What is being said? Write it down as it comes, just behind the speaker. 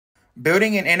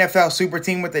Building an NFL super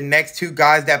team with the next two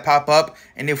guys that pop up.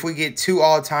 And if we get two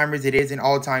all-timers, it is an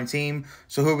all-time team.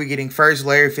 So who are we getting first?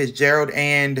 Larry Fitzgerald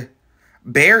and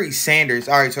Barry Sanders.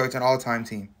 All right, so it's an all-time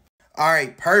team. All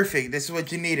right, perfect. This is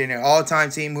what you need in an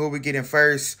all-time team. Who are we getting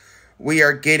first? We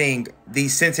are getting the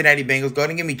Cincinnati Bengals. Go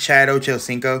ahead and give me Chad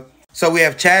Ochocinco. So we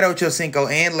have Chad Ochocinco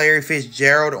and Larry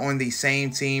Fitzgerald on the same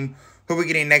team. Who are we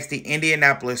getting next? The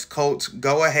Indianapolis Colts.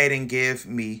 Go ahead and give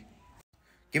me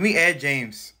Ed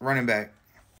James, running back.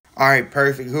 All right,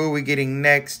 perfect. Who are we getting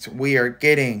next? We are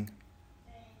getting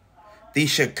the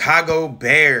Chicago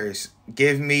Bears.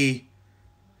 Give me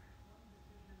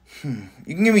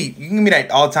you can give me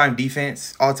that all-time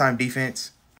defense. All-time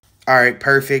defense. All right,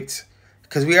 perfect.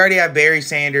 Because we already have Barry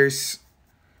Sanders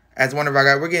as one of our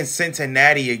guys. We're getting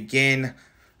Cincinnati again.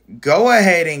 Go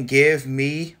ahead and give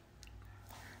me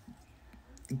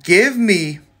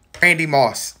Randy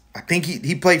Moss. I think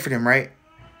he played for them, right?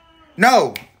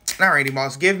 No, not Randy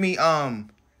Moss. Give me Terrell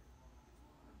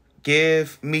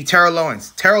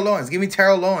Owens. Terrell Owens. Give me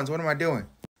Terrell Owens. What am I doing?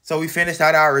 So we finished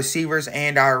out our receivers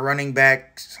and our running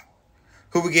backs.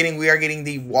 Who are we getting? We are getting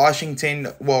the Washington,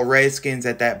 Redskins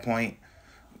at that point.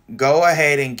 Go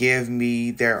ahead and give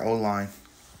me their O-line.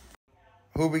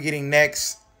 Who are we getting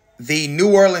next? The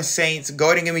New Orleans Saints. Go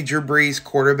ahead and give me Drew Brees,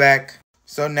 quarterback.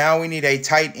 So now we need a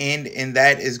tight end, and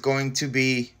that is going to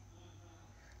be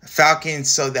Falcons.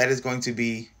 So that is going to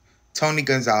be Tony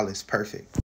Gonzalez. Perfect.